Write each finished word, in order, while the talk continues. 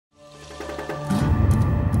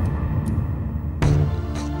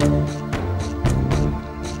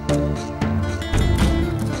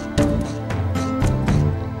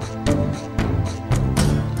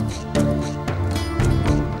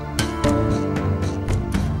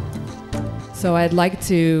So I'd like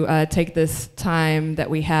to take this time that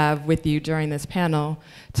we have with you during this panel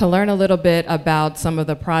to learn a little bit about some of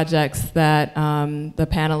the projects that the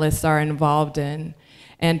panelists are involved in,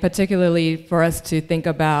 and particularly for us to think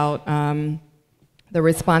about the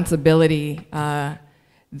responsibility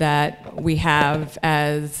that we have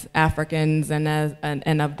as Africans and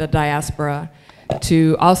of the diaspora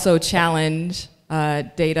to also challenge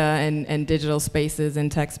data and digital spaces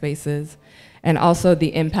and tech spaces, and also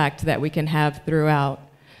the impact that we can have throughout.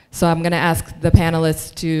 So I'm going to ask the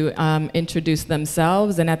panelists to introduce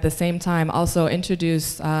themselves, and at the same time also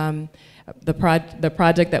introduce the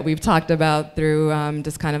project that we've talked about through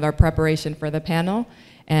just kind of our preparation for the panel,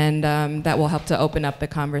 and that will help to open up the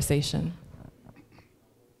conversation.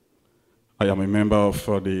 I am a member of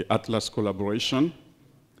the Atlas collaboration,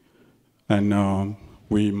 and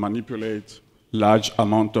we manipulate large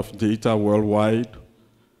amount of data worldwide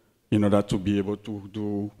in order to be able to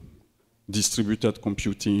do distributed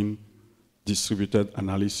computing, distributed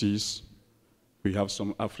analysis. We have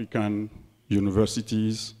some African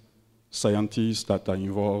universities, scientists that are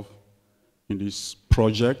involved in this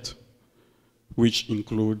project, which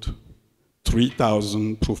include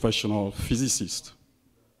 3,000 professional physicists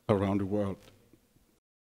around the world.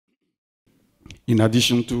 In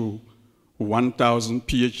addition to 1,000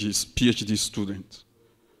 PhD students.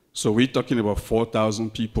 So we're talking about 4,000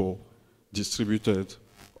 people distributed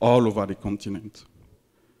all over the continent.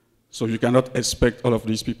 So you cannot expect all of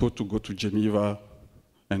these people to go to Geneva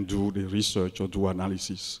and do the research or do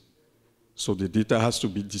analysis. So the data has to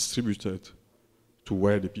be distributed to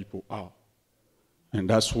where the people are. And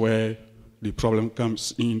that's where the problem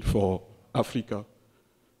comes in for Africa,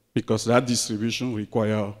 because that distribution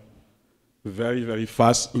requires very, very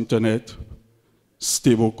fast internet,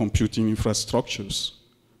 stable computing infrastructures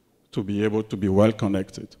to be able to be well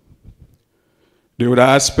connected. The other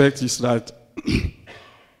aspect is that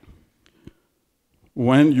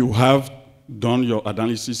when you have done your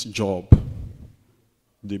analysis job,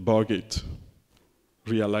 debug it,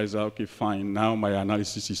 realize, okay, fine, now my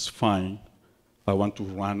analysis is fine. I want to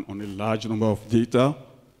run on a large number of data.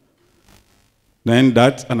 Then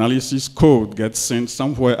that analysis code gets sent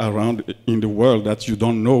somewhere around in the world that you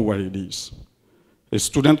don't know where it is. A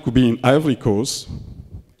student could be in Ivory Coast,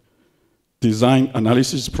 design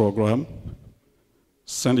analysis program,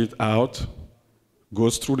 send it out,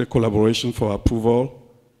 goes through the collaboration for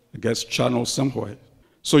approval, gets channeled somewhere.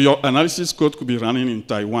 So your analysis code could be running in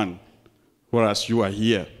Taiwan, whereas you are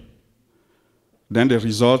here. Then the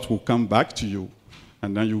result will come back to you,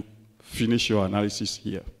 and then you finish your analysis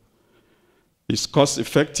here. It's cost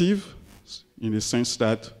effective in the sense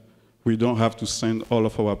that we don't have to send all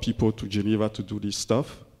of our people to Geneva to do this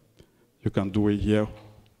stuff. You can do it here.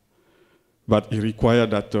 But it requires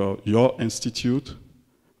that your institute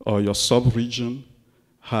or your sub-region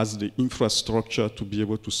has the infrastructure to be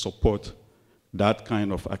able to support that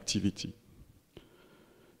kind of activity.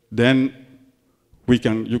 Then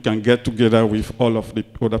you can get together with all of the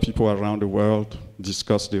other people around the world,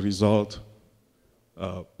 discuss the result,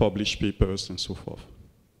 publish papers, and so forth.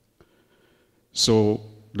 So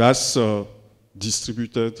that's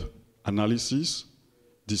distributed analysis,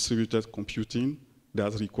 distributed computing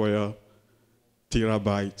that require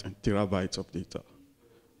terabytes and terabytes of data.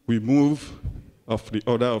 We move of the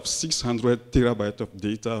order of 600 terabytes of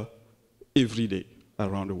data every day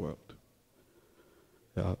around the world.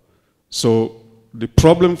 Yeah. So the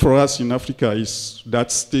problem for us in Africa is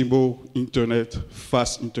that stable internet,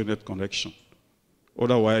 fast internet connection.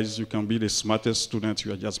 Otherwise, you can be the smartest student,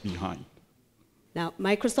 you are just behind. Now,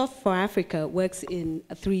 Microsoft for Africa works in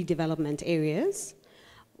 3 development areas.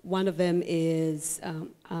 One of them is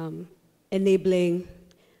enabling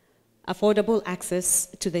affordable access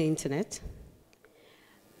to the internet,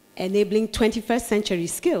 enabling 21st century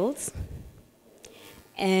skills,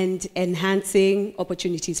 and enhancing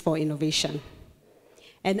opportunities for innovation.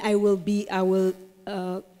 And I will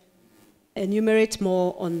enumerate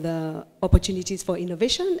more on the opportunities for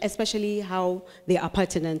innovation, especially how they are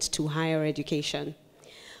pertinent to higher education.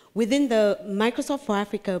 Within the Microsoft for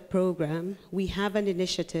Africa program, we have an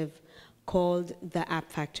initiative called the App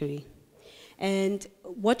Factory. And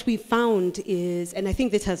what we found is, and I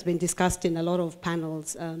think this has been discussed in a lot of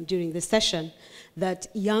panels during this session, that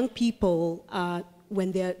young people,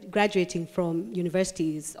 when they're graduating from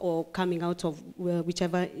universities or coming out of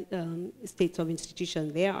whichever states of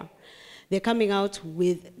institution they are, they're coming out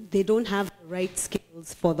with, they don't have the right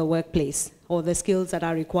skills for the workplace or the skills that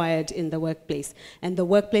are required in the workplace. And the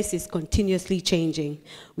workplace is continuously changing.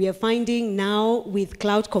 We are finding now with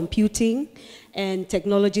cloud computing and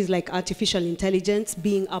technologies like artificial intelligence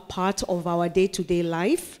being a part of our day-to-day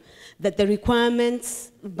life, that the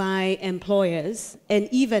requirements by employers and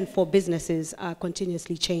even for businesses are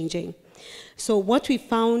continuously changing. So what we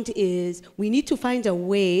found is we need to find a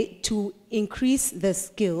way to increase the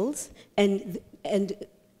skills and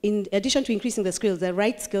in addition to increasing the skills, the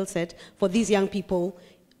right skill set for these young people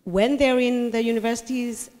when they're in the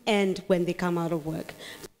universities and when they come out of work.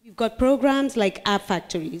 We've got programs like app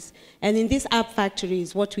factories. And in these app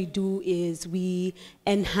factories, what we do is we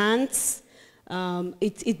enhance,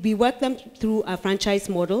 we work them through a franchise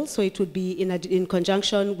model. So it would be in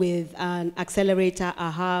conjunction with an accelerator, a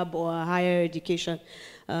hub, or a higher education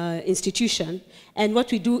institution. And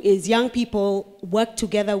what we do is young people work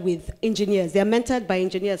together with engineers. They're mentored by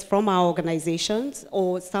engineers from our organizations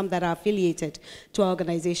or some that are affiliated to our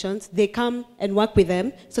organizations. They come and work with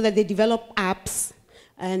them so that they develop apps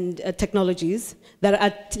and technologies that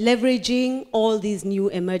are leveraging all these new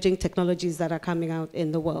emerging technologies that are coming out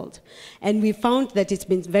in the world. And we found that it's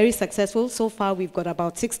been very successful. So far, we've got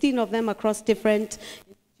about 16 of them across different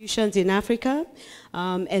institutions in Africa.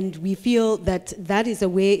 And we feel that that is a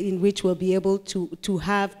way in which we'll be able to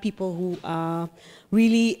have people who are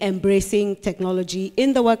really embracing technology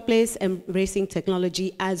in the workplace, embracing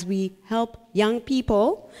technology as we help young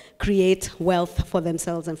people create wealth for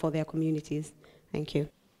themselves and for their communities. Thank you.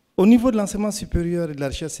 Au niveau de l'enseignement supérieur et de la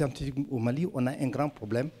recherche scientifique au Mali, on a un grand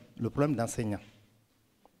problème, le problème d'enseignants.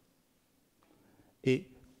 Et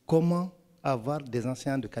comment avoir des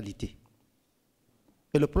enseignants de qualité.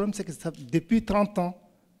 Et le problème, c'est que depuis 30 ans,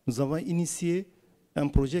 nous avons initié un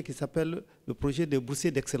projet qui s'appelle le projet de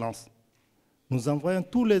boursiers d'excellence. Nous envoyons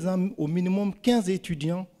tous les ans au minimum 15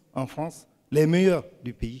 étudiants en France, les meilleurs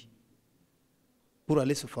du pays, pour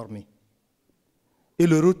aller se former. Et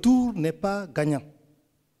le retour n'est pas gagnant.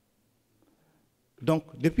 Donc,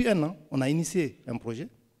 depuis un an, on a initié un projet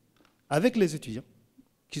avec les étudiants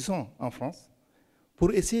qui sont en France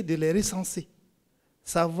pour essayer de les recenser,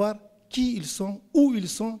 savoir qui ils sont, où ils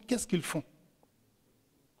sont, qu'est-ce qu'ils font.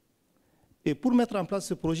 Et pour mettre en place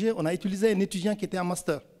ce projet, on a utilisé un étudiant qui était en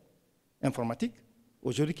master informatique,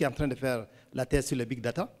 aujourd'hui qui est en train de faire la thèse sur le big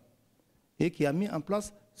data, et qui a mis en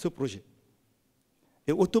place ce projet.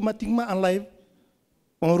 Et automatiquement, en live,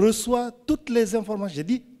 on reçoit toutes les informations. J'ai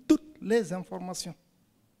dit toutes les informations.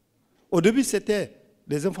 Au début, c'était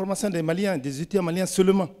les informations des Maliens, des étudiants maliens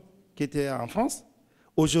seulement qui étaient en France.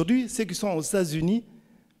 Aujourd'hui, ceux qui sont aux États-Unis,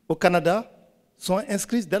 au Canada, sont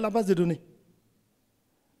inscrits dans la base de données.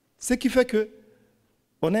 Ce qui fait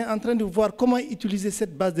qu'on est en train de voir comment utiliser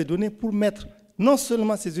cette base de données pour mettre non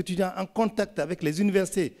seulement ces étudiants en contact avec les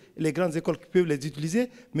universités et les grandes écoles qui peuvent les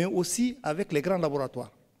utiliser, mais aussi avec les grands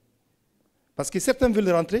laboratoires. Parce que certains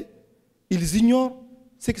veulent rentrer, ils ignorent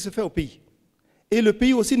ce qui se fait au pays. Et le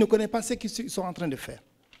pays aussi ne connaît pas ce qu'ils sont en train de faire.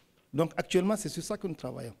 Donc actuellement, c'est sur ça que nous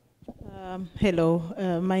travaillons. Hello,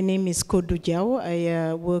 my name is Kodu Diao.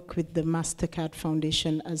 I work with the MasterCard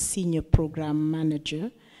Foundation as Senior Program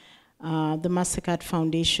Manager. The MasterCard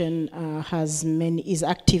Foundation is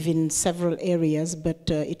active in several areas,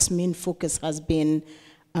 but its main focus has been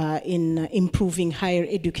in improving higher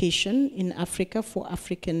education in Africa for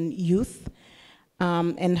African youth,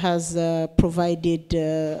 and has provided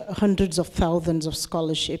hundreds of thousands of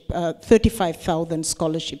scholarships, 35,000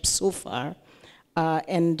 scholarships so far,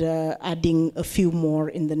 and adding a few more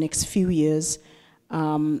in the next few years,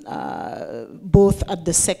 both at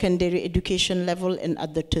the secondary education level and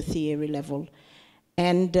at the tertiary level.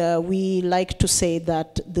 And we like to say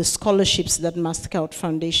that the scholarships that MasterCard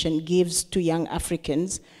Foundation gives to young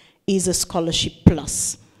Africans is a scholarship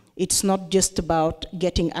plus. It's not just about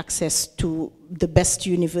getting access to the best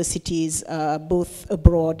universities, both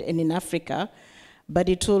abroad and in Africa, but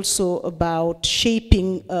it's also about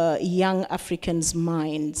shaping young Africans'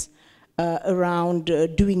 minds around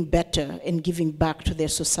doing better and giving back to their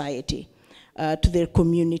society, to their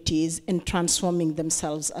communities, and transforming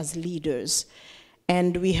themselves as leaders.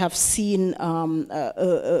 And we have seen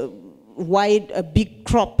a big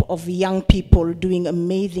crop of young people doing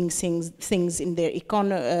amazing things in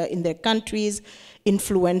their countries,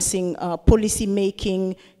 influencing policy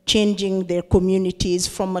making, changing their communities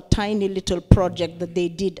from a tiny little project that they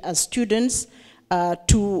did as students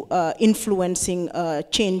to influencing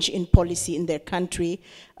change in policy in their country,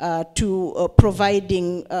 to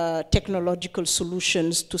providing technological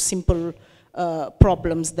solutions to simple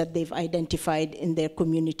problems that they've identified in their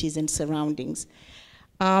communities and surroundings.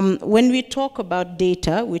 When we talk about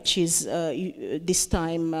data, which is this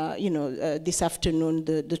time, this afternoon,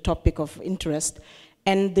 the topic of interest,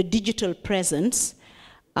 and the digital presence,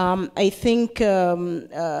 I think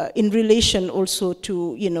in relation also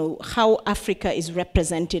to, you know, how Africa is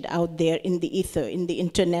represented out there in the ether, in the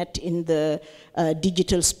internet, in the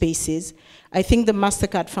digital spaces, I think the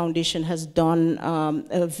MasterCard Foundation has done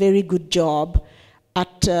a very good job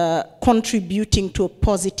at contributing to a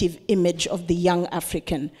positive image of the young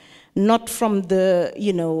African, not from the,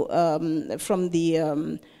 you know, from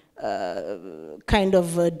the kind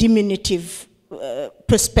of diminutive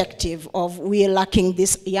perspective of we are lacking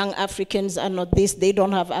this, young Africans are not this, they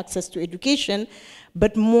don't have access to education,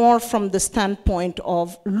 but more from the standpoint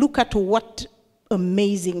of look at what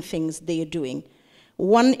amazing things they are doing.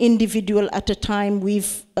 One individual at a time,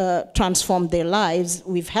 we've transformed their lives,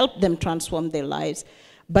 we've helped them transform their lives,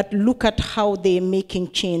 but look at how they're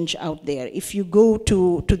making change out there. If you go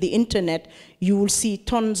to the internet, you will see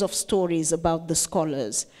tons of stories about the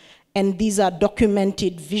scholars. And these are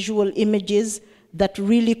documented visual images that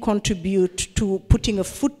really contribute to putting a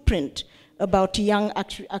footprint about young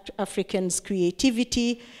Africans'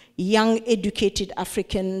 creativity, young educated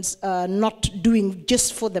Africans not doing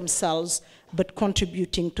just for themselves, but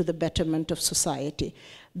contributing to the betterment of society.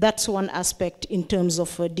 That's one aspect in terms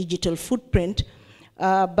of a digital footprint.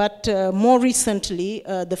 But more recently,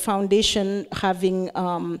 the foundation having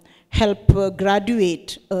helped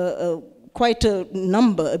graduate quite a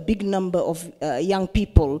big number of young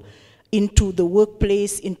people into the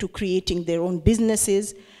workplace, into creating their own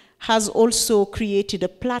businesses, has also created a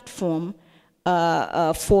platform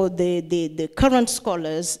for the current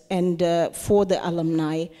scholars and for the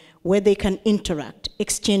alumni, where they can interact,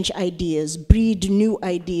 exchange ideas, breed new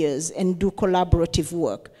ideas, and do collaborative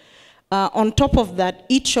work. On top of that,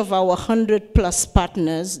 each of our 100+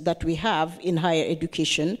 partners that we have in higher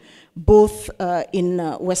education, both in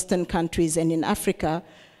Western countries and in Africa,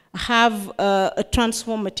 have a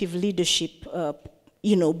transformative leadership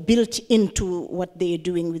you know, built into what they are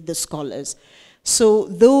doing with the scholars. So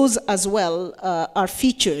those as well are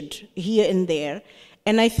featured here and there.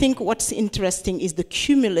 And I think what's interesting is the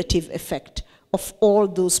cumulative effect of all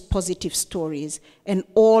those positive stories and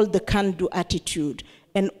all the can-do attitude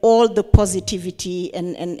and all the positivity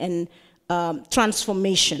and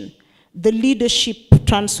transformation. The leadership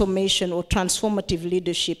transformation or transformative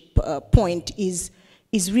leadership point is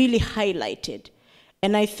really highlighted.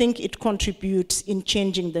 And I think it contributes in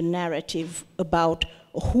changing the narrative about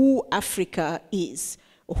who Africa is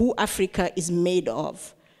made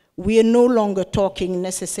of. We are no longer talking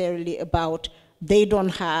necessarily about they don't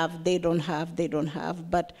have,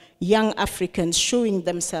 but young Africans showing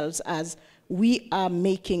themselves as we are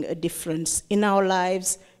making a difference in our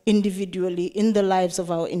lives, individually, in the lives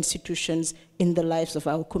of our institutions, in the lives of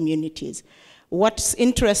our communities. What's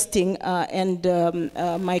interesting, and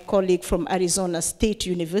my colleague from Arizona State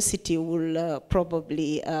University will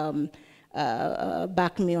probably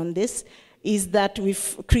back me on this, is that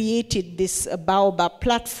we've created this Baobab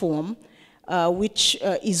platform, which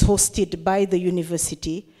is hosted by the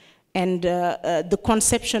university, and the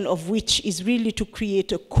conception of which is really to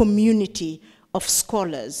create a community of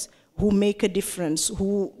scholars who make a difference,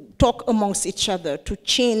 who talk amongst each other to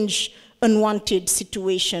change unwanted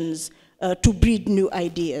situations, to breed new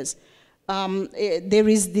ideas. There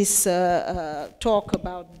is this talk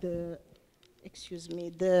about the,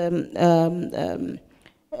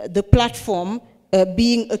 the platform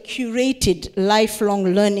being a curated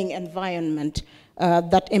lifelong learning environment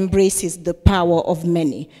that embraces the power of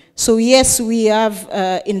many. So yes, we have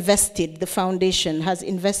invested, the foundation has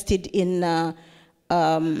invested in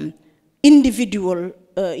individual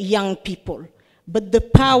young people, but the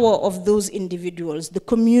power of those individuals, the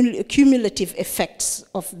cumulative effects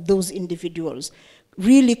of those individuals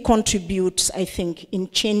really contributes, I think, in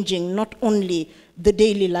changing not only the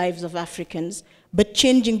daily lives of Africans, but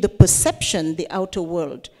changing the perception the outer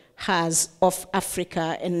world has of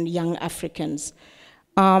Africa and young Africans.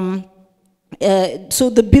 So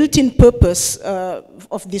the built-in purpose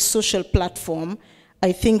of this social platform,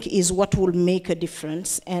 I think, is what will make a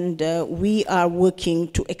difference, and we are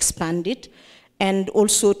working to expand it and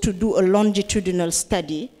also to do a longitudinal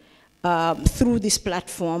study through this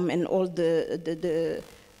platform and all the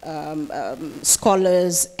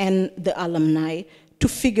scholars and the alumni to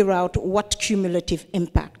figure out what cumulative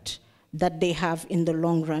impact that they have in the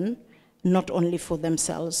long run, not only for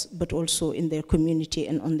themselves, but also in their community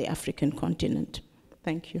and on the African continent.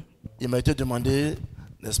 Thank you. Il m'a été demandé,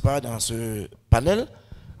 n'est-ce pas, dans ce panel,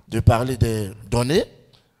 de parler des données,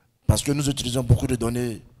 parce que nous utilisons beaucoup de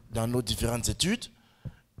données dans nos différentes études,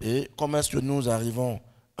 et comment est-ce que nous arrivons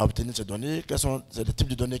à obtenir ces données, quels sont les types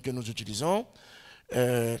de données que nous utilisons,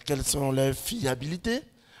 quelles sont leurs fiabilités,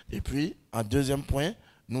 et puis, en deuxième point,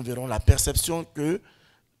 nous verrons la perception que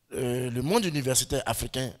le monde universitaire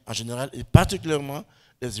africain en général, et particulièrement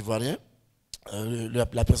les Ivoiriens, la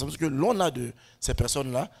perception que l'on a de ces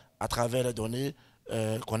personnes-là à travers les données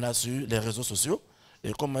qu'on a sur les réseaux sociaux,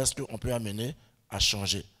 et comment est-ce qu'on peut amener à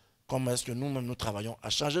changer. Comment est-ce que nous-mêmes nous travaillons à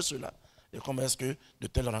changer cela, et comment est-ce que de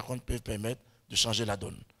telles rencontres peuvent permettre de changer la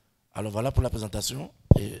donne. Alors voilà pour la présentation,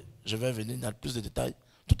 et je vais venir dans plus de détails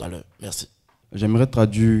tout à l'heure. Merci. J'aimerais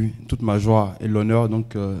traduire toute ma joie et l'honneur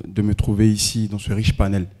donc de me trouver ici dans ce riche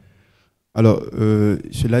panel. Alors,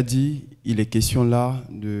 cela dit, il est question là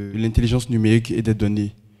de l'intelligence numérique et des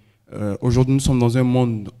données. Aujourd'hui, nous sommes dans un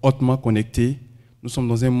monde hautement connecté, nous sommes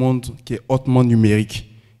dans un monde qui est hautement numérique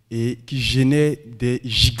et qui génère des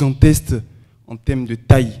gigantesques en termes de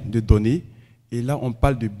taille de données. Et là, on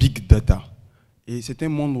parle de big data. Et c'est un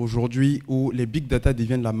monde aujourd'hui où les big data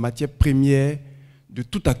deviennent la matière première de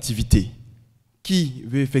toute activité. Qui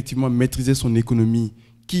veut effectivement maîtriser son économie,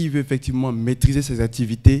 qui veut effectivement maîtriser ses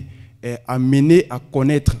activités, est amené à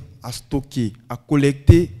connaître, à stocker, à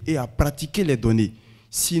collecter et à pratiquer les données.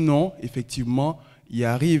 Sinon, effectivement, il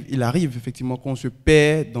arrive effectivement qu'on se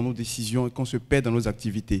perd dans nos décisions et qu'on se perd dans nos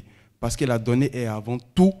activités. Parce que la donnée est avant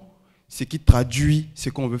tout ce qui traduit ce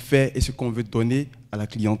qu'on veut faire et ce qu'on veut donner à la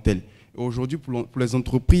clientèle. Aujourd'hui, pour les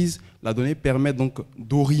entreprises, la donnée permet donc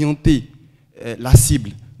d'orienter la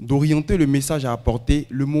cible, d'orienter le message à apporter,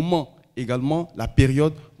 le moment également, la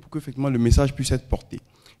période, pour que effectivement, le message puisse être porté.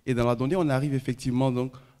 Et dans la donnée, on arrive effectivement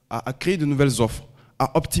donc, à créer de nouvelles offres,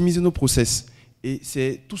 à optimiser nos process. Et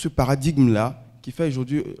c'est tout ce paradigme-là qui fait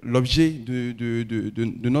aujourd'hui l'objet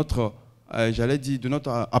de notre, j'allais dire, de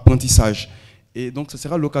notre apprentissage. Et donc, ce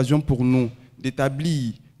sera l'occasion pour nous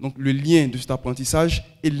d'établir donc, le lien de cet apprentissage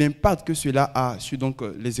et l'impact que cela a sur donc,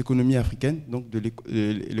 les économies africaines, donc de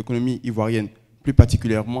l'économie ivoirienne plus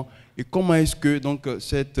particulièrement, et comment est-ce que donc,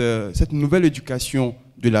 cette nouvelle éducation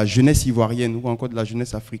de la jeunesse ivoirienne ou encore de la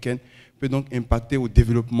jeunesse africaine peut donc impacter au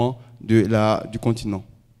développement du continent.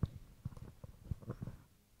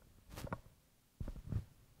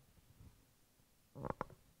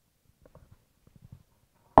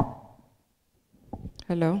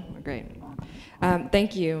 Hello, great.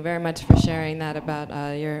 Thank you very much for sharing that about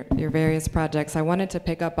your various projects. I wanted to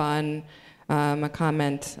pick up on a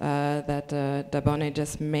comment that Dabone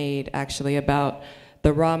just made actually about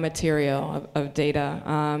the raw material of data.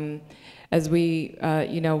 As we,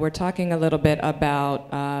 we're talking a little bit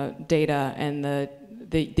about data and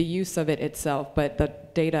the use of it itself, but the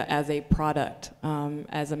data as a product,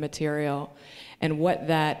 as a material, and what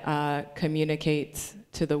that communicates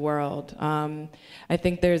to the world. I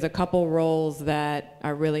think there's a couple roles that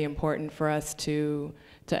are really important for us to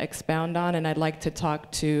expound on, and I'd like to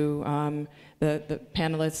talk to the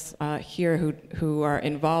panelists here who are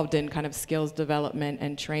involved in kind of skills development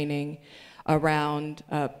and training around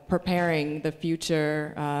preparing the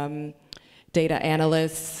future data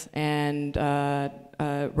analysts and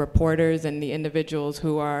reporters and the individuals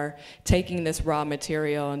who are taking this raw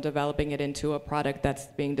material and developing it into a product that's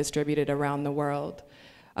being distributed around the world.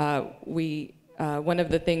 One of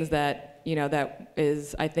the things that that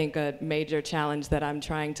is, I think, a major challenge that I'm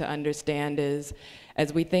trying to understand is,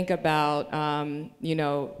 as we think about,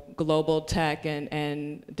 global tech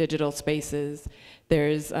and digital spaces,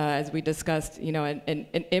 there's, as we discussed, an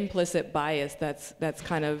implicit bias that's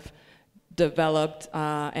kind of developed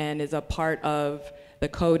and is a part of the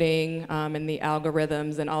coding and the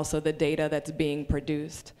algorithms and also the data that's being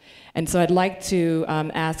produced. And so I'd like to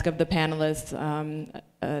ask of the panelists,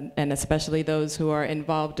 and especially those who are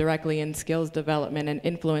involved directly in skills development and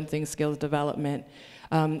influencing skills development,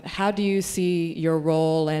 how do you see your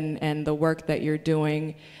role and the work that you're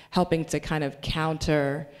doing helping to kind of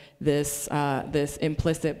counter this, this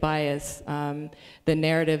implicit bias, the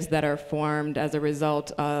narratives that are formed as a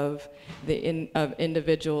result of of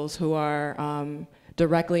individuals who are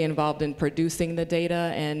directly involved in producing the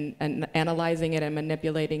data and analyzing it and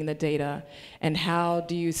manipulating the data? And how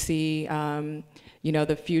do you see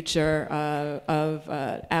the future of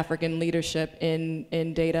African leadership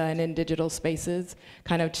in data and in digital spaces,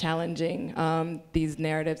 kind of challenging these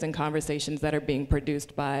narratives and conversations that are being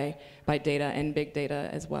produced by data and big data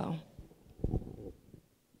as well?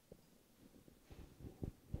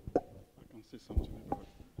 I can say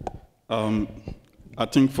something. I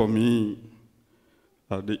think for me,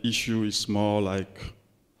 the issue is more like,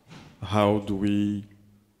 how do we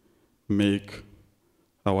make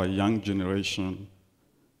our young generation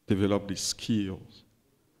develop the skills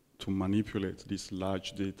to manipulate this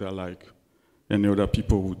large data like any other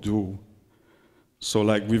people would do. So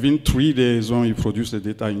like within 3 days when we produce the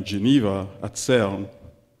data in Geneva at CERN,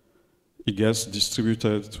 it gets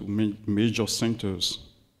distributed to major centers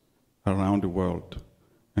around the world.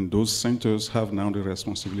 And those centers have now the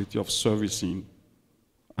responsibility of servicing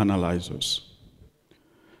analyzers.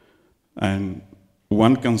 And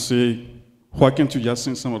one can say, why can't you just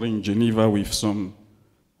send somebody in Geneva with some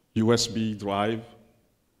USB drive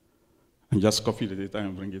and just copy the data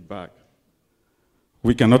and bring it back?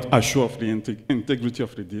 We cannot assure of the integrity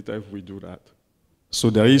of the data if we do that. So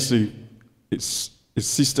there is a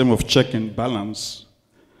system of check and balance,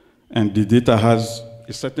 and the data has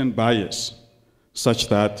a certain bias such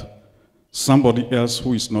that somebody else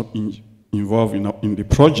who is not involved in the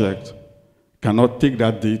project cannot take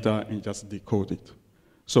that data and just decode it.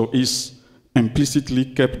 So it's implicitly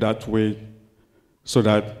kept that way so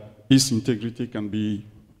that its integrity can be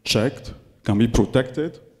checked, can be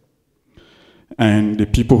protected, and the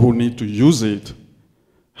people who need to use it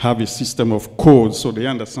have a system of code so they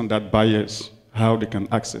understand that bias, how they can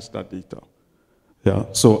access that data. Yeah,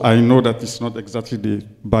 so I know that it's not exactly the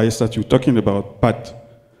bias that you're talking about, but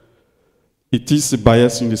it is a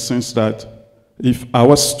bias in the sense that if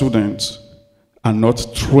our students are not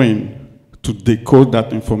trained to decode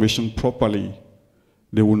that information properly,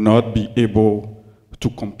 they will not be able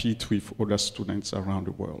to compete with other students around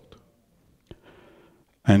the world.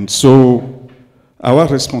 And so our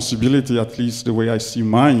responsibility, at least the way I see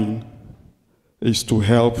mine, is to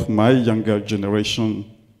help my younger generation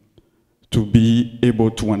to be able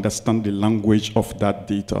to understand the language of that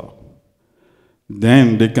data.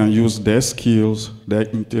 Then they can use their skills, their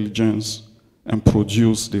intelligence, and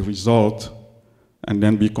produce the result, and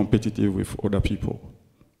then be competitive with other people.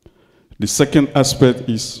 The second aspect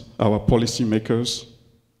is our policymakers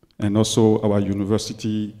and also our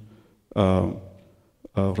university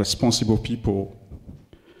responsible people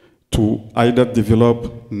to either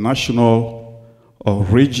develop national or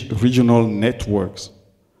regional networks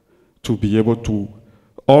to be able to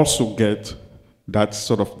also get that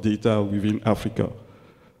sort of data within Africa.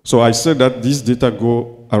 So I said that these data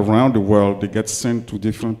go around the world, they get sent to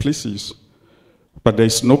different places, but there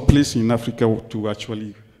is no place in Africa to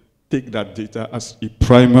actually take that data as a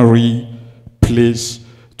primary place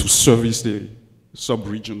to service the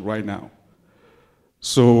sub-region right now.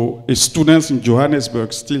 So a student in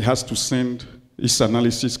Johannesburg still has to send his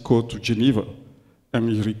analysis code to Geneva, and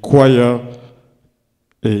it requires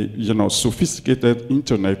a sophisticated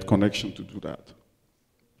internet connection to do that.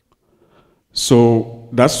 So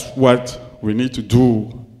that's what we need to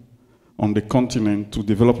do on the continent to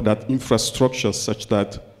develop that infrastructure such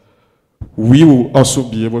that we will also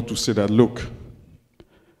be able to say that, look,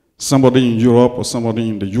 somebody in Europe or somebody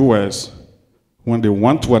in the US, when they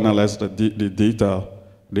want to analyze the data,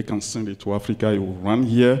 they can send it to Africa. It will run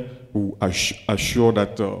here. We will assure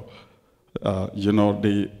that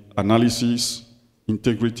the analysis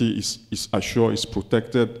integrity is assured, is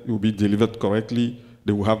protected, it will be delivered correctly,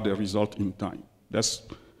 they will have the result in time.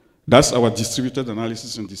 That's our distributed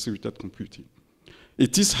analysis and distributed computing.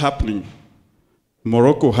 It is happening.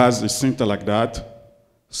 Morocco has a center like that.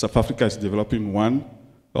 South Africa is developing one,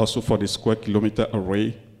 also for the square kilometer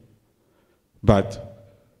array, but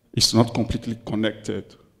it's not completely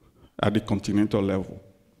connected at the continental level.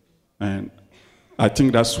 And I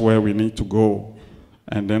think that's where we need to go.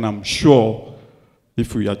 And then I'm sure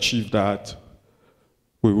if we achieve that,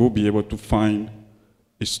 we will be able to find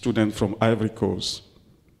a student from Ivory Coast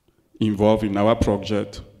involved in our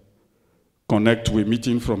project, connect to a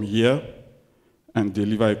meeting from here, and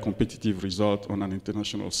deliver a competitive result on an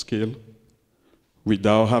international scale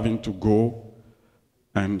without having to go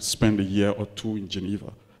and spend a year or two in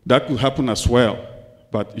Geneva. That could happen as well,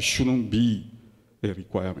 but it shouldn't be a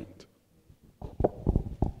requirement.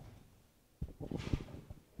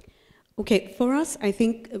 Okay, for us, I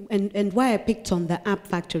think, and why I picked on the App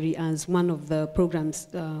Factory as one of the programs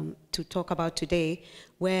to talk about today,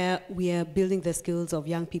 where we are building the skills of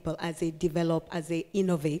young people as they develop, as they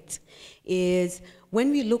innovate, is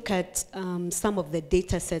when we look at some of the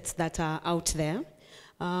data sets that are out there,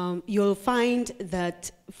 you'll find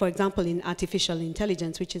that, for example, in artificial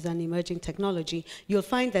intelligence, which is an emerging technology, you'll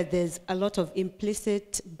find that there's a lot of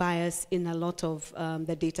implicit bias in a lot of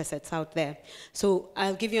the data sets out there. So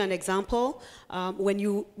I'll give you an example. When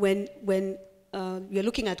you're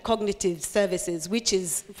looking at cognitive services, which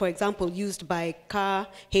is, for example, used by car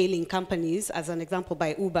hailing companies, as an example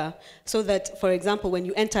by Uber, so that, for example, when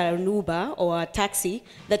you enter an Uber or a taxi,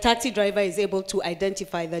 the taxi driver is able to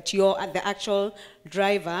identify that you're the actual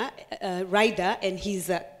driver, rider, and he's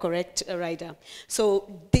a correct rider.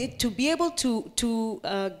 So to be able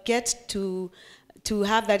to get to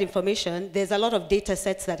have that information, there's a lot of data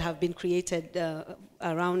sets that have been created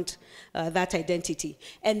around that identity.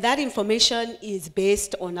 And that information is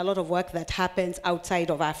based on a lot of work that happens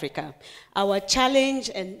outside of Africa. Our challenge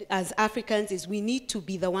as Africans is we need to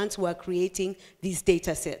be the ones who are creating these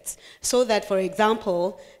data sets. So that, for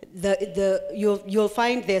example, you'll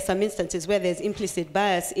find there's some instances where there's implicit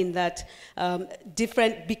bias in that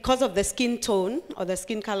because of the skin tone or the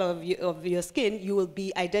skin color of your skin, you will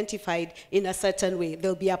be identified in a certain way.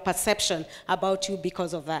 There'll be a perception about you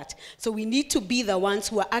because of that. So we need to be the ones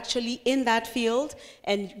who are actually in that field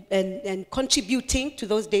and contributing to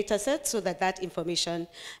those data sets so that that information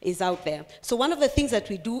is out there. So one of the things that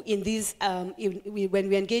we do in these, when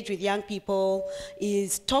we engage with young people,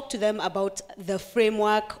 is talk to them about the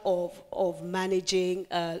framework of managing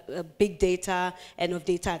big data and of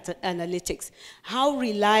data analytics. How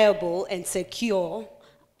reliable and secure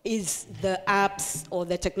is the apps or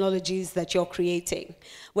the technologies that you're creating?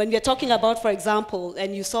 When we're talking about, for example,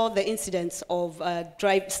 and you saw the incidents of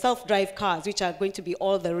self-drive cars, which are going to be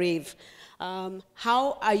all the rave,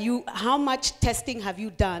 how much testing have you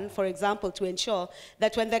done, for example, to ensure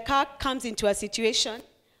that when the car comes into a situation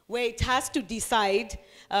where it has to decide,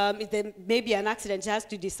 if there may be an accident, it has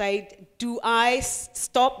to decide, do I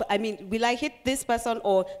stop, will I hit this person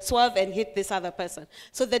or swerve and hit this other person?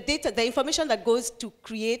 So the data, the information that goes to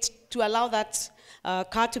allow that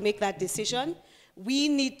car to make that decision, we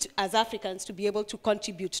need, as Africans, to be able to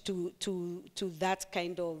contribute to that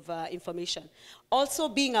kind of information. Also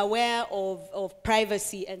being aware of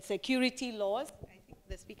privacy and security laws. I think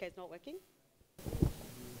the speaker is not working.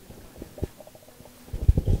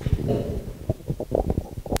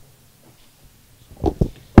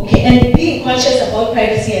 Okay, and being conscious about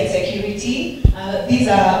privacy and security, these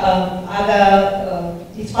are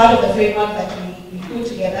it's part of the framework that we put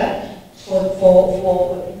together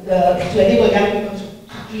to enable young people to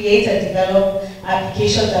create and develop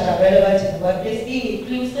applications that are relevant in the workplace, being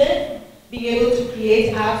inclusive, being able to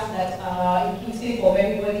create apps that are inclusive of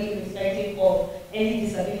everybody, irrespective of any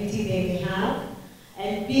disability they may have,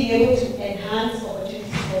 and being able to enhance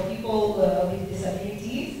opportunities for people with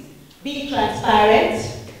disabilities, being transparent,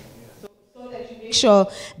 so that you make sure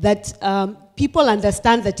that people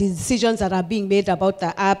understand that the decisions that are being made about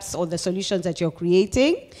the apps or the solutions that you're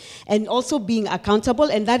creating, and also being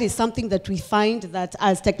accountable. And that is something that we find that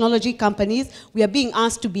as technology companies, we are being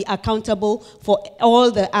asked to be accountable for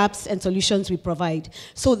all the apps and solutions we provide.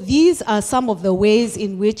 So these are some of the ways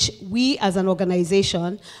in which we as an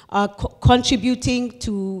organization are contributing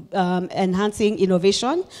to enhancing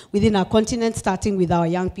innovation within our continent, starting with our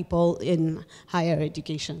young people in higher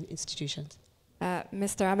education institutions.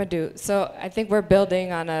 Mr. Amadou, so I think we're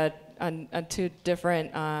building on two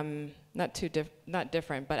different, not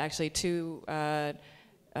different, but actually two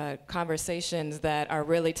conversations that are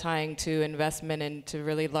really tying to investment into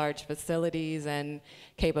really large facilities and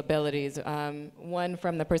capabilities. One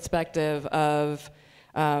from the perspective of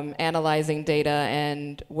analyzing data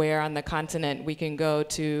and where on the continent we can go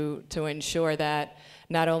to ensure that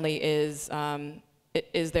not only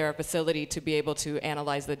is there a facility to be able to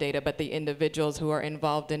analyze the data, but the individuals who are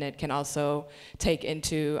involved in it can also take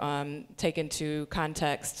into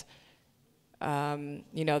context,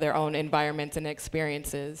 their own environments and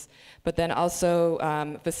experiences. But then also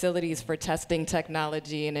facilities for testing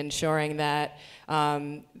technology and ensuring that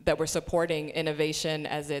that we're supporting innovation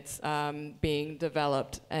as it's being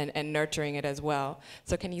developed and nurturing it as well.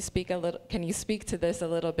 So can you speak to this a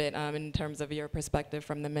little bit in terms of your perspective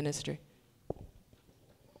from the ministry?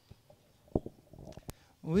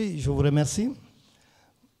 Oui, je vous remercie.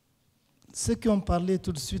 Ceux qui ont parlé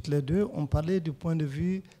tout de suite, les deux, ont parlé du point de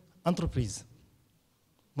vue entreprise.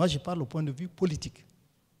 Moi, je parle au point de vue politique.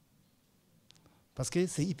 Parce que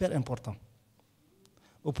c'est hyper important.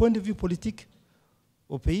 Au point de vue politique,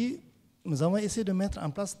 au pays, nous avons essayé de mettre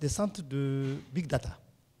en place des centres de big data.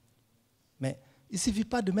 Mais il ne suffit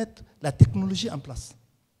pas de mettre la technologie en place.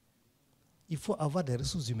 Il faut avoir des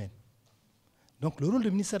ressources humaines. Donc le rôle du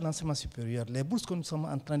ministère de l'Enseignement supérieur, les bourses que nous sommes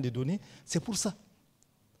en train de donner, c'est pour ça.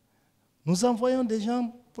 Nous envoyons des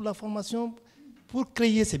gens pour la formation, pour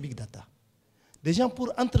créer ces big data. Des gens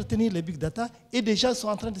pour entretenir les big data et des gens sont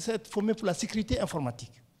en train de s'être formés pour la sécurité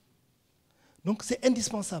informatique. Donc c'est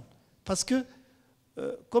indispensable. Parce que,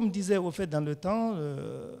 comme disait au fait dans le temps,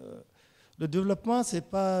 le développement, ce n'est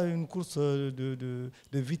pas une course de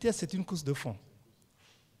vitesse, c'est une course de fond.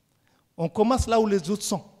 On commence là où les autres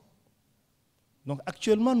sont. Donc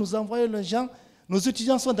actuellement, nous envoyons les gens, nos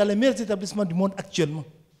étudiants sont dans les meilleurs établissements du monde actuellement.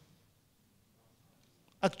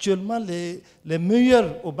 Actuellement, les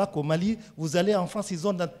meilleurs au bac au Mali, vous allez en France, ils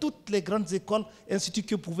sont dans toutes les grandes écoles, instituts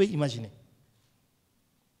que vous pouvez imaginer.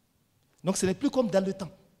 Donc ce n'est plus comme dans le temps.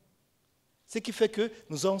 Ce qui fait que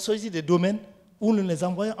nous avons choisi des domaines où nous les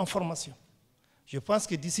envoyons en formation. Je pense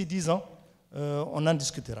que d'ici 10 ans, on en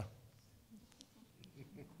discutera.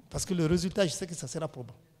 Parce que le résultat, je sais que ça sera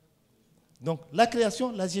probant. Donc, la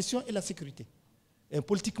création, la gestion et la sécurité. Et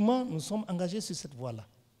politiquement, nous sommes engagés sur cette voie-là.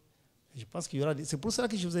 Je pense qu'il y aura. C'est pour ça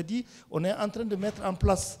que je vous ai dit, on est en train de mettre en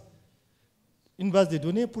place une base de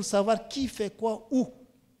données pour savoir qui fait quoi, où,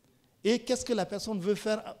 et qu'est-ce que la personne veut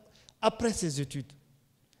faire après ses études.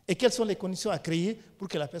 Et quelles sont les conditions à créer pour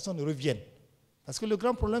que la personne revienne. Parce que le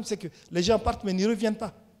grand problème, c'est que les gens partent, mais n'y reviennent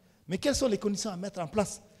pas. Mais quelles sont les conditions à mettre en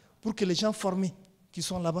place pour que les gens formés qui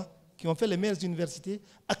sont là-bas, qui ont fait les meilleures universités,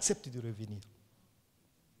 acceptent de revenir.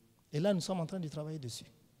 Et là, nous sommes en train de travailler dessus.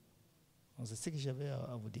 Donc, c'est ce que j'avais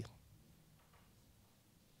à vous dire.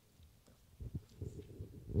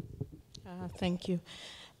 Thank you.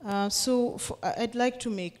 I'd like to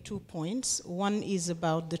make 2 points. One is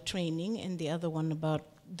about the training and the other one about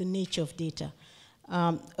the nature of data.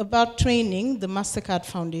 About training, the MasterCard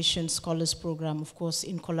Foundation Scholars Program, of course,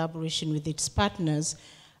 in collaboration with its partners,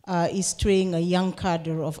 is training a young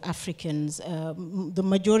cadre of Africans. The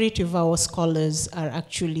majority of our scholars are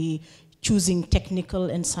actually choosing technical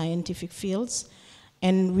and scientific fields.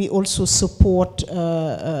 And we also support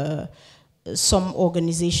some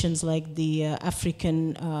organizations like the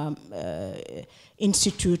African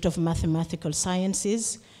Institute of Mathematical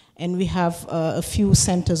Sciences. And we have a few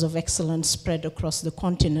centers of excellence spread across the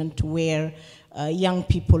continent where young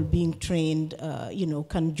people being trained,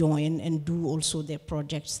 can join and do also their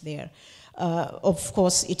projects there. Of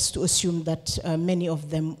course, it's to assume that many of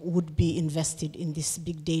them would be invested in this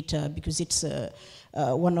big data because it's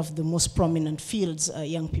one of the most prominent fields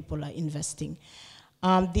young people are investing.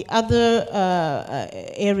 The other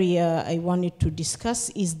area I wanted to discuss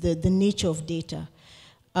is the nature of data.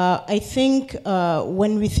 I think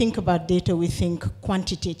when we think about data, we think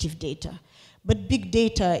quantitative data. But big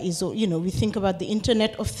data is, we think about the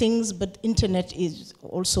Internet of Things, but Internet is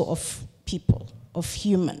also of people, of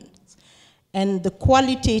humans. And the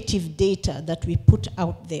qualitative data that we put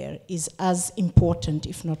out there is as important,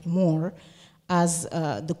 if not more, as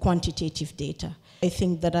the quantitative data. I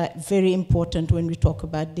think that are very important when we talk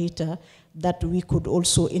about data that we could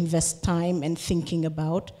also invest time and thinking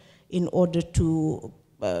about in order to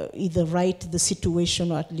either right the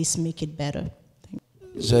situation or at least make it better.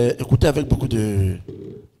 J'ai écouté avec beaucoup de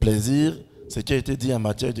plaisir ce qui a été dit en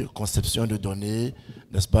matière de conception de données,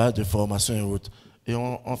 n'est-ce pas, de formation et autres. Et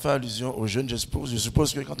on fait allusion aux jeunes. Je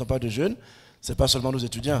suppose que quand on parle de jeunes, ce n'est pas seulement nos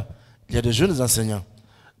étudiants. Il y a des jeunes enseignants.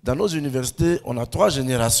 Dans nos universités, on a 3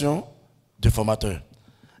 générations de formateurs.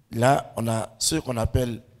 Là, on a ceux qu'on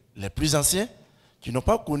appelle les plus anciens, qui n'ont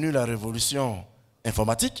pas connu la révolution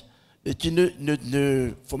informatique et qui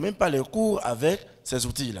ne font même pas les cours avec ces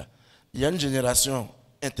outils-là. Il y a une génération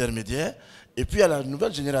intermédiaire et puis il y a la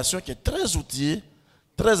nouvelle génération qui est très outillée,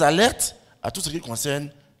 très alerte à tout ce qui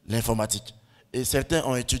concerne l'informatique. Et certains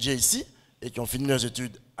ont étudié ici et qui ont fini leurs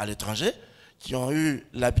études à l'étranger, qui ont eu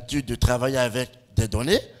l'habitude de travailler avec des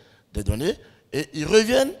données, et ils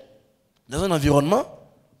reviennent dans un environnement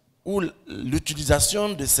où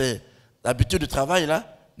l'utilisation de ces habitudes de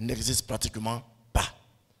travail-là n'existe pratiquement pas.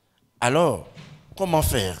 Alors, comment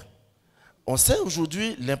faire? On sait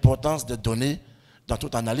aujourd'hui l'importance des données dans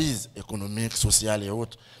toute analyse économique, sociale et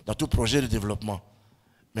autres, dans tout projet de développement.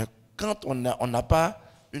 Mais quand on n'a pas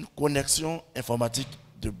une connexion informatique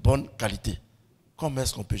de bonne qualité, comment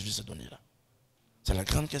est-ce qu'on peut utiliser ces données-là? C'est la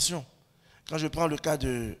grande question. Quand je prends le cas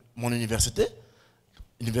de mon université,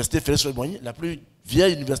 l'université Félix-Houphouët-Boigny, la plus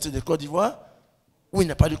vieille université de Côte d'Ivoire, où il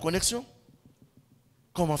n'y a pas de connexion.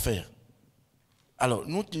 Comment faire? Alors,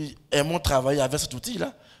 nous qui aimons travailler avec cet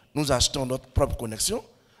outil-là, nous achetons notre propre connexion,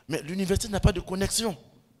 mais l'université n'a pas de connexion.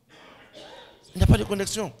 Il n'y a pas de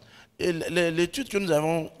connexion. Et l'étude que nous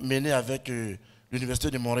avons menée avec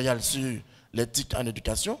l'Université de Montréal sur l'éthique en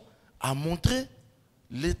éducation a montré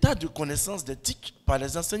l'état de connaissance d'éthique par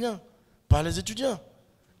les enseignants, par les étudiants.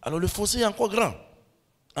 Alors le fossé est encore grand.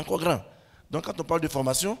 Encore grand. Donc quand on parle de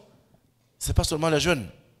formation, ce n'est pas seulement les jeunes.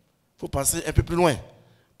 Il faut penser un peu plus loin.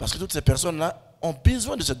 Parce que toutes ces personnes-là ont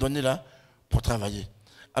besoin de ces données-là pour travailler.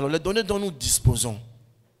 Alors les données dont nous disposons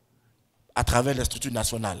à travers les structures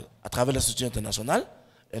nationales, à travers les structures internationales,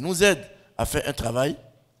 elles nous aident à faire un travail,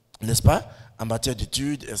 n'est-ce pas, en matière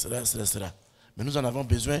d'études, etc. Mais nous en avons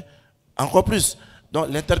besoin encore plus. Donc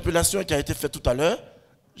l'interpellation qui a été faite tout à l'heure,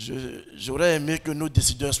 j'aurais aimé que nos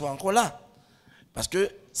décideurs soient encore là. Parce que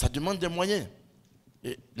ça demande des moyens.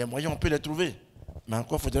 Et les moyens, on peut les trouver. Mais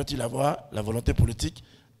encore faudrait-il avoir la volonté politique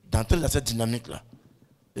d'entrer dans cette dynamique-là.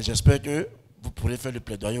 Et j'espère que vous pourrez faire le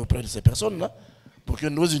plaidoyer auprès de ces personnes-là pour que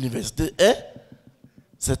nos universités aient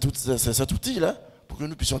cet outil-là pour que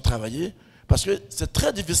nous puissions travailler. Parce que c'est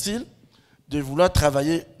très difficile de vouloir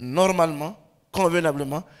travailler normalement,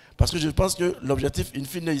 convenablement, parce que je pense que l'objectif, in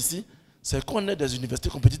fine, ici, c'est qu'on ait des universités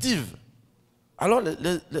compétitives. Alors,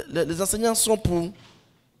 les enseignants sont pour,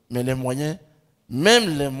 mais les moyens,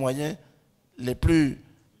 même les moyens les plus...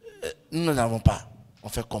 nous n'en avons pas. On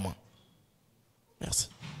fait comment? Merci.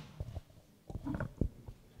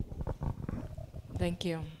 Thank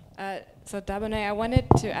you. So Dabone, I wanted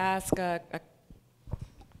to ask a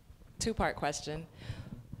two-part question.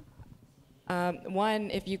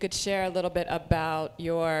 One, if you could share a little bit about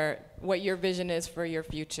what your vision is for your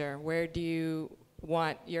future. Where do you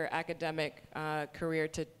want your academic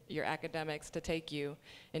your academics to take you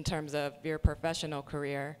in terms of your professional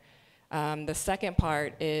career? The second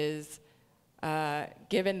part is,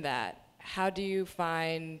 given that, how do you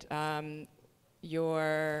find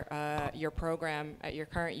your program at your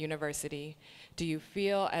current university? Do you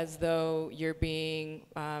feel as though you're being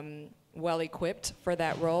well equipped for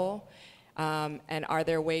that role? And are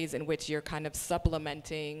there ways in which you're kind of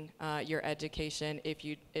supplementing your education if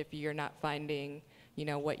you're not finding,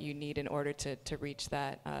 what you need in order to reach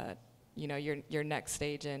that, your next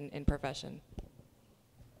stage in profession?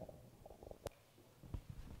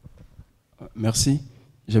 Merci.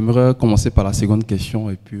 J'aimerais commencer par la seconde question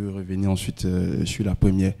et puis revenir ensuite sur la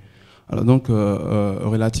première. Alors donc,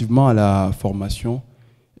 relativement à la formation,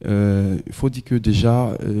 il faut dire que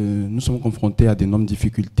déjà, nous sommes confrontés à d'énormes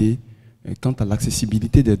difficultés quant à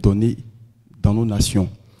l'accessibilité des données dans nos nations.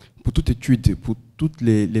 Pour toute étude, pour toutes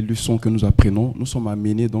les leçons que nous apprenons, nous sommes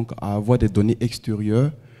amenés donc à avoir des données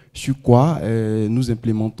extérieures sur quoi nous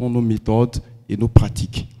implémentons nos méthodes et nos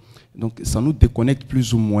pratiques. Donc ça nous déconnecte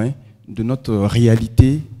plus ou moins de notre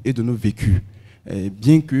réalité et de nos vécus.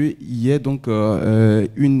 Bien qu'il y ait donc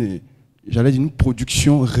une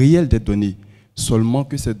production réelle des données, seulement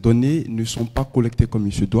que ces données ne sont pas collectées comme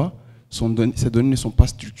il se doit, ces données ne sont pas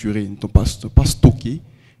structurées, ne sont pas stockées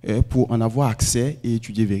pour en avoir accès et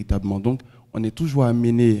étudier véritablement. Donc, on est toujours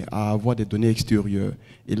amené à avoir des données extérieures.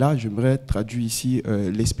 Et là, j'aimerais traduire ici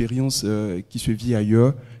l'expérience qui se vit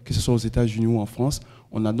ailleurs, que ce soit aux États-Unis ou en France.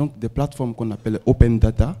 On a donc des plateformes qu'on appelle open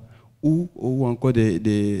data, ou encore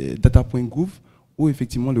des data.gouv, où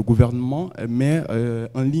effectivement le gouvernement met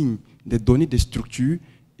en ligne des données, des structures,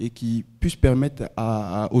 et qui puissent permettre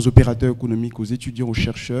aux opérateurs économiques, aux étudiants, aux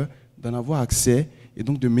chercheurs d'en avoir accès et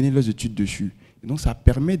donc de mener leurs études dessus. Et donc ça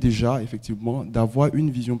permet déjà effectivement d'avoir une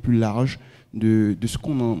vision plus large de ce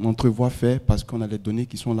qu'on entrevoit faire parce qu'on a les données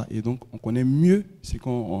qui sont là et donc on connaît mieux ce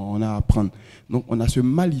qu'on a à apprendre. Donc on a ce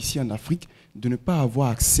mal ici en Afrique de ne pas avoir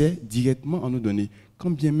accès directement à nos données. Quand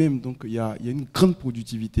bien même donc il y a une grande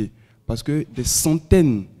productivité parce que des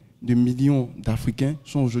centaines de millions d'Africains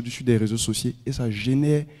sont aujourd'hui sur des réseaux sociaux et ça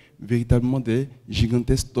génère véritablement des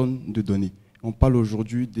gigantesques tonnes de données. On parle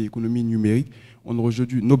aujourd'hui d'économie numérique, on a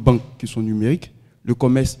aujourd'hui nos banques qui sont numériques, le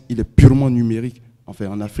commerce il est purement numérique, enfin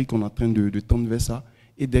en Afrique on est en train de tendre vers ça,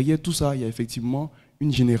 et derrière tout ça il y a effectivement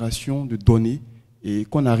une génération de données et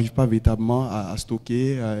qu'on n'arrive pas véritablement à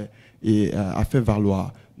stocker et à faire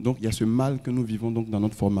valoir. Donc il y a ce mal que nous vivons donc dans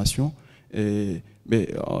notre formation.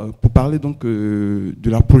 Mais pour parler donc de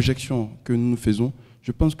la projection que nous faisons,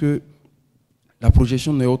 je pense que la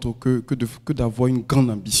projection n'est autre que d'avoir une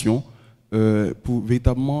grande ambition pour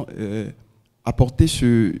véritablement apporter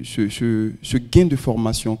ce gain de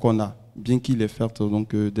formation qu'on a, bien qu'il ait fait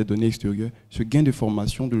donc, des données extérieures, ce gain de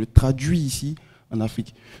formation, de le traduire ici en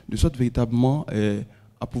Afrique, de sorte véritablement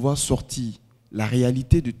à pouvoir sortir la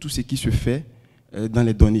réalité de tout ce qui se fait dans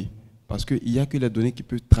les données. Parce qu'il n'y a que les données qui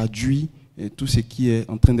peuvent traduire tout ce qui est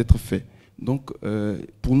en train d'être fait. Donc,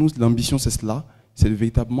 pour nous, l'ambition, c'est cela, c'est de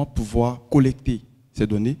véritablement pouvoir collecter ces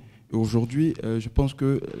données. Et aujourd'hui, je pense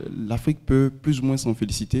que l'Afrique peut plus ou moins s'en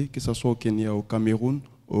féliciter, que ce soit au Kenya, au Cameroun,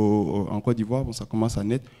 en Côte d'Ivoire, bon, ça commence à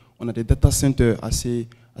naître. On a des data centers assez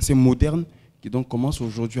modernes qui donc commencent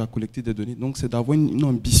aujourd'hui à collecter des données. Donc, c'est d'avoir une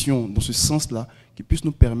ambition dans ce sens-là qui puisse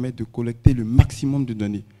nous permettre de collecter le maximum de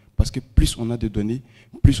données. Parce que plus on a de données,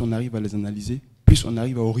 plus on arrive à les analyser, plus on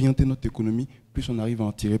arrive à orienter notre économie, plus on arrive à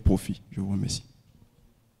en tirer profit. Je vous remercie.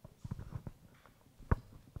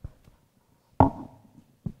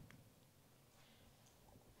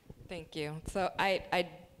 Thank you. So I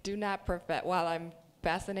do not profess, while I'm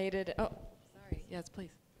fascinated, oh, sorry, yes,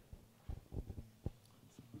 please.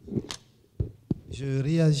 Je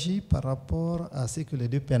réagis par rapport à ce que les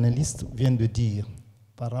deux panélistes viennent de dire,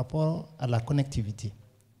 par rapport à la connectivité.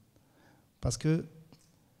 Parce que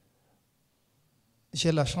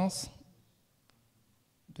j'ai la chance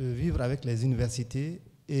de vivre avec les universités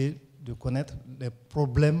et de connaître les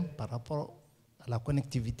problèmes par rapport à la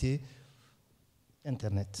connectivité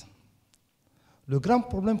Internet. Le grand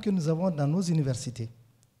problème que nous avons dans nos universités,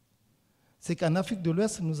 c'est qu'en Afrique de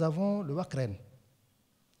l'Ouest, nous avons le WACREN,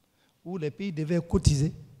 où les pays devaient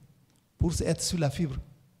cotiser pour être sur la fibre.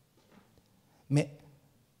 Mais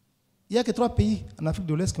il n'y a que 3 pays en Afrique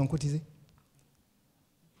de l'Ouest qui ont cotisé.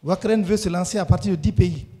 WACREN veut se lancer à partir de 10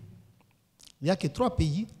 pays. Il n'y a que 3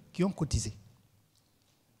 pays qui ont cotisé.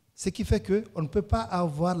 Ce qui fait qu'on ne peut pas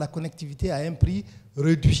avoir la connectivité à un prix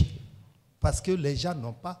réduit parce que les gens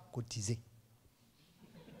n'ont pas cotisé.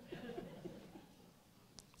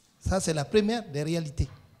 Ça, c'est la première des réalités.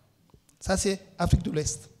 Ça, c'est Afrique de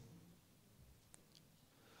l'Est.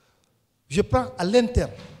 Je prends à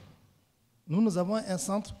l'interne. Nous avons un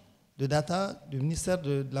centre de data du ministère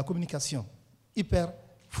de la Communication hyper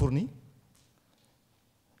fourni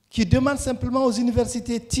qui demande simplement aux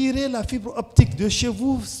universités de tirer la fibre optique de chez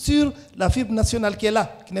vous sur la fibre nationale qui est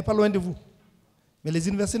là, qui n'est pas loin de vous. Mais les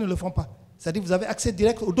universités ne le font pas. C'est-à-dire que vous avez accès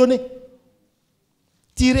direct aux données.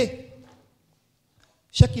 Tirez.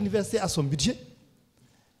 Chaque université a son budget.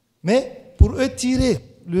 Mais pour eux, tirer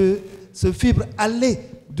ce fibre, aller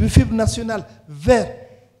du fibre national vers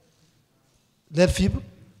leur fibre,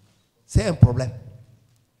 c'est un problème.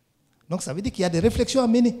 Donc ça veut dire qu'il y a des réflexions à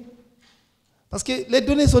mener. Parce que les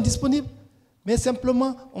données sont disponibles, mais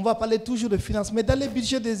simplement, on va parler toujours de finances. Mais dans les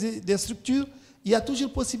budgets des structures, il y a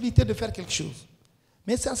toujours possibilité de faire quelque chose.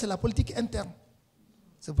 Mais ça, c'est la politique interne.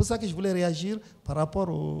 C'est pour ça que je voulais réagir par rapport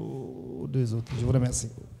aux 2 autres. Je vous remercie.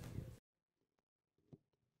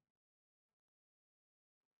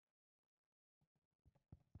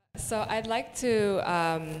 So I'd like to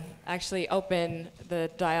actually open the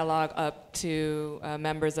dialogue up to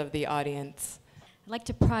members of the audience. I'd like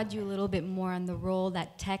to prod you a little bit more on the role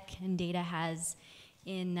that tech and data has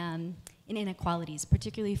in inequalities,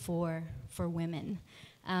 particularly for women.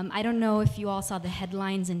 I don't know if you all saw the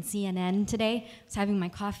headlines in CNN today. I was having my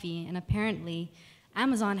coffee, and apparently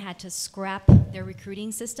Amazon had to scrap their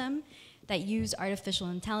recruiting system that used artificial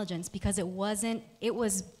intelligence because it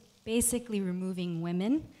was basically removing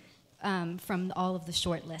women from all of the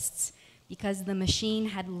short lists because the machine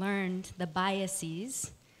had learned the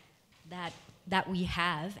biases that we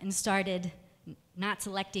have and started not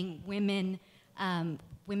selecting women,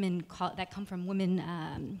 that come from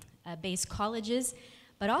women-based colleges,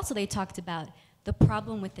 but also they talked about the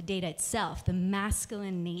problem with the data itself, the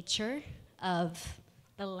masculine nature of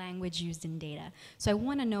the language used in data. So I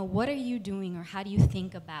want to know, what are you doing, or how do you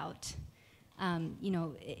think about,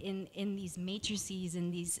 in these matrices,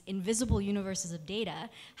 in these invisible universes of data,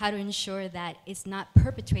 how to ensure that it's not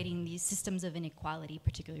perpetuating these systems of inequality,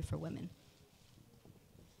 particularly for women?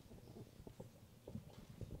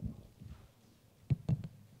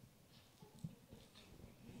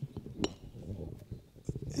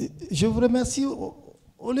 Je vous remercie.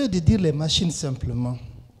 Au lieu de dire les machines simplement,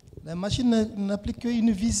 les machines n'appliquent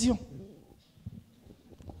qu'une vision.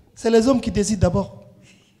 C'est les hommes qui décident d'abord.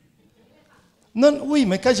 Non, oui,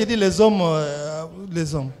 mais quand je dis les hommes,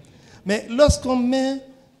 les hommes. Mais lorsqu'on met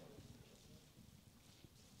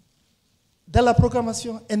dans la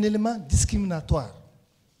programmation un élément discriminatoire,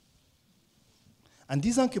 en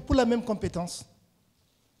disant que pour la même compétence,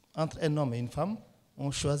 entre un homme et une femme, on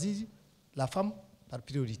choisit la femme par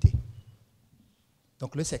priorité.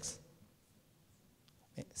 Donc le sexe.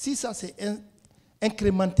 Mais si ça c'est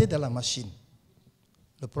incrémenté dans la machine,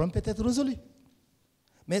 le problème peut être résolu.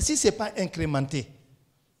 Mais si ce n'est pas incrémenté,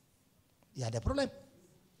 il y a des problèmes.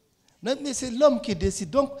 Mais c'est l'homme qui décide.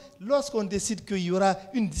 Donc, lorsqu'on décide qu'il y aura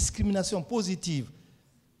une discrimination positive,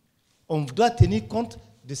 on doit tenir compte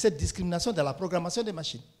de cette discrimination dans la programmation des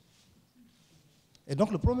machines. Et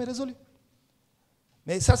donc, le problème est résolu.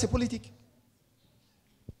 Mais ça, c'est politique.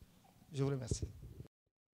 Je vous remercie.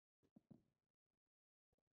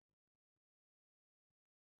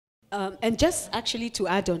 And just actually to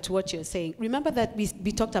add on to what you're saying, remember that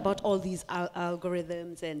we talked about all these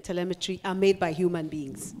algorithms and telemetry are made by human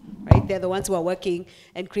beings, right? They're the ones who are working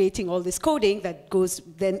and creating all this coding that goes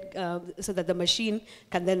then, so that the machine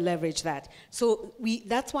can then leverage that. So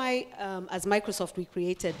that's why, as Microsoft, we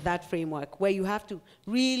created that framework where you have to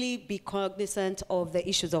really be cognizant of the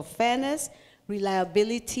issues of fairness,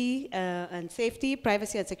 reliability and safety,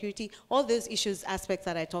 privacy and security, all those issues, aspects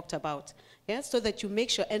that I talked about. Yeah, so that you make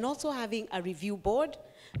sure, and also having a review board,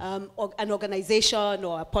 or an organization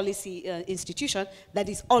or a policy institution that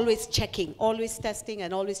is always checking, always testing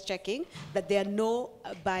and always checking that there are no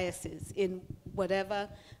biases in whatever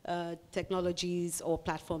technologies or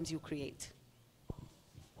platforms you create.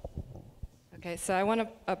 Okay, so I want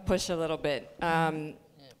to push a little bit.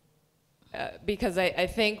 Because I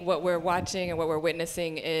think what we're watching and what we're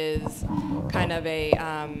witnessing is kind of a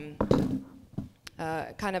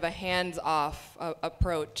kind of a hands-off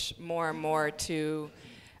approach more and more to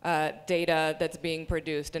data that's being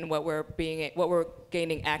produced and what we're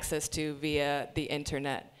gaining access to via the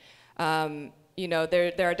internet. You know,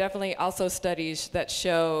 there are definitely also studies that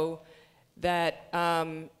show that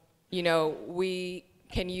you know, we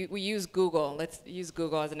use Google. Let's use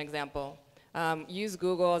Google as an example. Use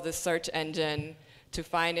Google as a search engine to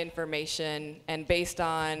find information, and based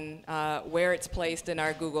on where it's placed in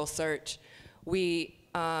our Google search, we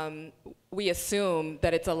assume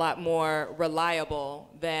that it's a lot more reliable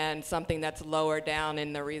than something that's lower down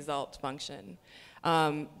in the results function.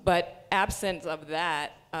 But absence of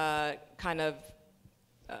that kind of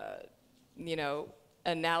you know,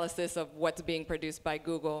 analysis of what's being produced by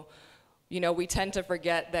Google, you know, we tend to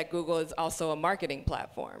forget that Google is also a marketing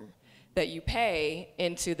platform, that you pay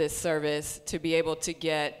into this service to be able to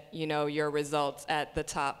get, you know, your results at the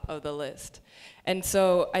top of the list. And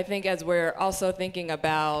so I think as we're also thinking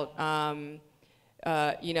about,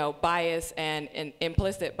 you know, bias and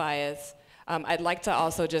implicit bias, I'd like to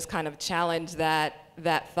also just kind of challenge that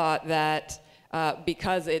thought that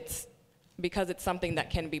because it's something that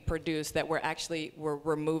can be produced, that we're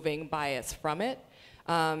removing bias from it.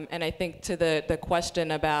 And I think to the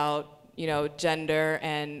question about, you know, gender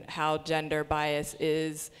and how gender bias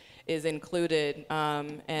is included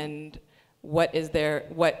and what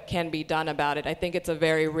can be done about it, I think it's a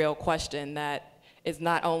very real question that is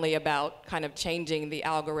not only about kind of changing the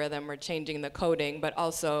algorithm or changing the coding, but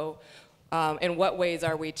also in what ways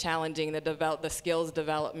are we challenging the skills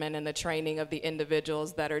development and the training of the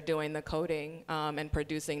individuals that are doing the coding and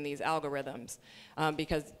producing these algorithms?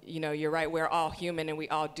 Because, you know, you're right, we're all human and we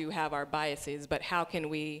all do have our biases, but how can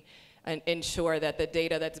we ensure that the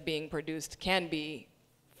data that's being produced can be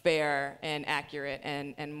fair and accurate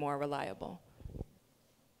and more reliable?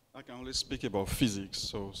 I can only speak about physics,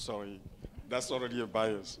 so sorry, that's already a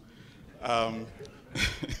bias.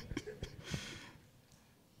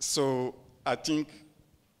 So I think,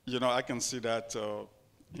 you know, I can see that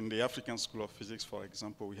in the African School of Physics, for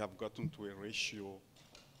example, we have gotten to a ratio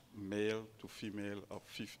male to female of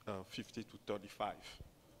 50 to 35.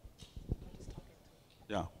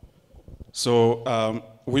 Yeah. So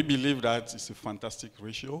we believe that it's a fantastic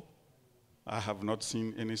ratio. I have not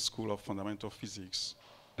seen any school of fundamental physics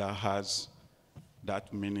that has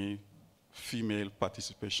that many female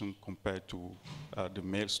participation compared to the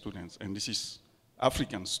male students. And this is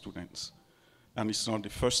African students. And it's not the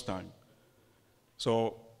first time.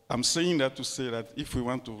 So I'm saying that to say that if we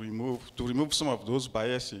want to remove some of those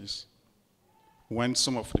biases, when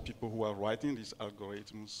some of the people who are writing these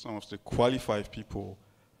algorithms, some of the qualified people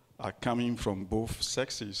are coming from both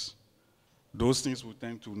sexes, those things will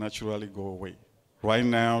tend to naturally go away. Right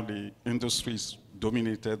now, the industry is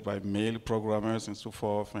dominated by male programmers and so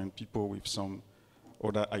forth, and people with some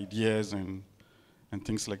other ideas and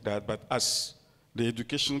things like that. But as the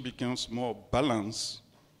education becomes more balanced,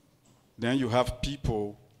 then you have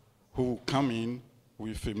people who come in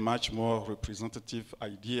with a much more representative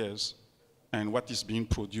ideas, and what is being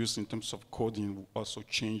produced in terms of coding will also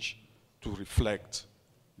change to reflect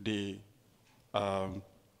the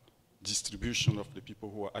distribution of the people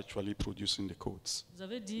who are actually producing the codes. Vous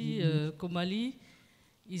avez dit qu'au Mali,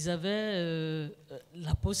 ils avaient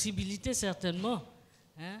la possibilité certainement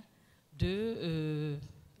de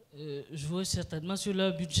jouer certainement sur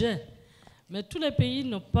leur budget. Mais tous les pays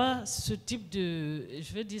n'ont pas ce type de,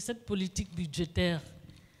 je vais dire, cette politique budgétaire.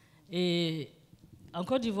 Et en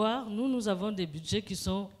Côte d'Ivoire, nous avons des budgets qui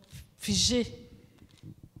sont figés.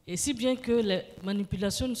 Et si bien que les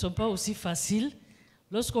manipulations ne sont pas aussi faciles,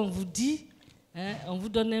 lorsqu'on vous dit, on vous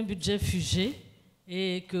donne un budget figé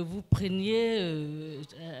et que vous preniez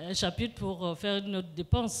un chapitre pour faire une autre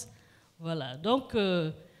dépense. Voilà. Donc,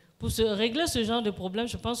 pour régler ce genre de problème,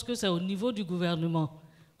 je pense que c'est au niveau du gouvernement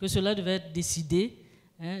que cela devait être décidé,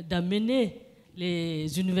 d'amener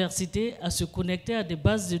les universités à se connecter à des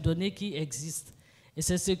bases de données qui existent. Et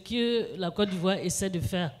c'est ce que la Côte d'Ivoire essaie de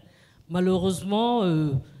faire. Malheureusement,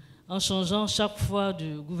 en changeant chaque fois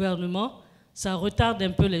de gouvernement, ça retarde un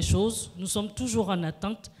peu les choses. Nous sommes toujours en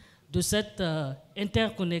attente de cette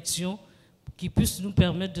interconnexion qui puisse nous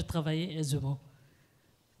permettre de travailler aisément.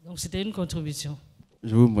 Donc c'était une contribution.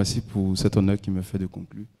 Je vous remercie pour cet honneur qui me fait de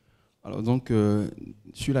conclure. Alors donc,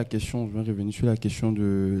 sur la question, je vais revenir sur la question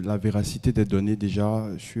de la véracité des données déjà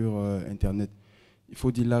sur Internet. Il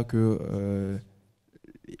faut dire là que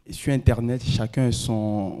sur Internet, chacun est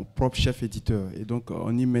son propre chef éditeur et donc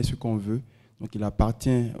on y met ce qu'on veut. Donc il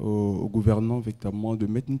appartient au gouvernement véritablement de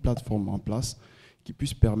mettre une plateforme en place qui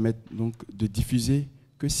puisse permettre donc de diffuser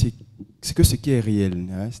que ce qui est réel.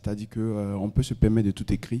 Hein, c'est-à-dire qu'on peut se permettre de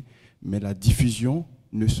tout écrire, mais la diffusion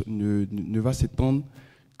ne va s'étendre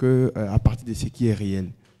qu'à partir de ce qui est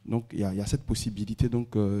réel. Donc il y a cette possibilité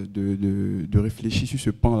donc, de réfléchir sur ce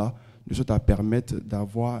pan-là, de sorte à permettre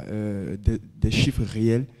d'avoir des chiffres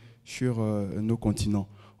réels sur nos continents.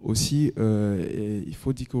 Aussi, il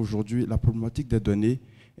faut dire qu'aujourd'hui, la problématique des données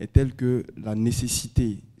est telle que la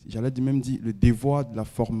nécessité, j'allais même dire, le devoir de la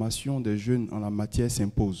formation des jeunes en la matière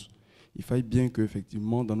s'impose. Il faille bien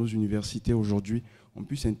qu'effectivement, dans nos universités aujourd'hui, on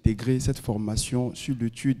puisse intégrer cette formation sur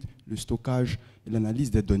l'étude, le stockage et l'analyse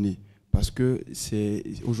des données. Parce que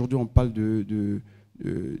aujourd'hui, on parle de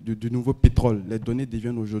nouveau pétrole. Les données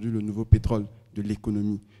deviennent aujourd'hui le nouveau pétrole de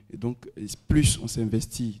l'économie. Et donc, plus on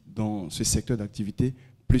s'investit dans ce secteur d'activité,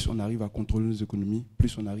 plus on arrive à contrôler nos économies,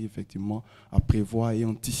 plus on arrive effectivement à prévoir et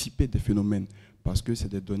anticiper des phénomènes. Parce que c'est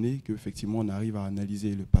des données qu'effectivement on arrive à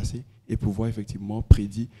analyser le passé et pouvoir effectivement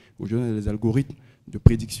prédire. Aujourd'hui, on a des algorithmes de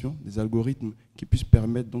prédiction, des algorithmes qui puissent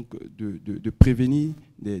permettre donc de prévenir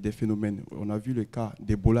des phénomènes. On a vu le cas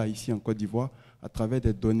d'Ebola ici en Côte d'Ivoire. À travers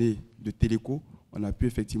des données de téléco, on a pu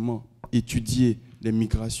effectivement étudier les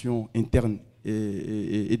migrations internes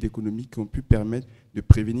et d'économie qui ont pu permettre de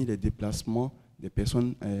prévenir les déplacements des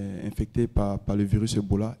personnes infectées par le virus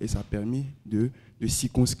Ebola, et ça a permis de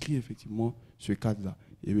circonscrire effectivement ce cadre-là.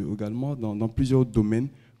 Et également, dans plusieurs domaines,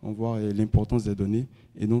 on voit l'importance des données,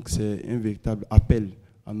 et donc c'est un véritable appel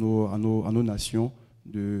à nos nations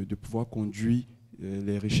de pouvoir conduire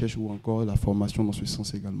les recherches ou encore la formation dans ce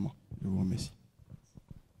sens également. Je vous remercie.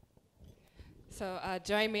 So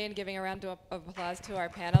join me in giving a round of applause to our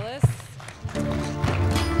panelists.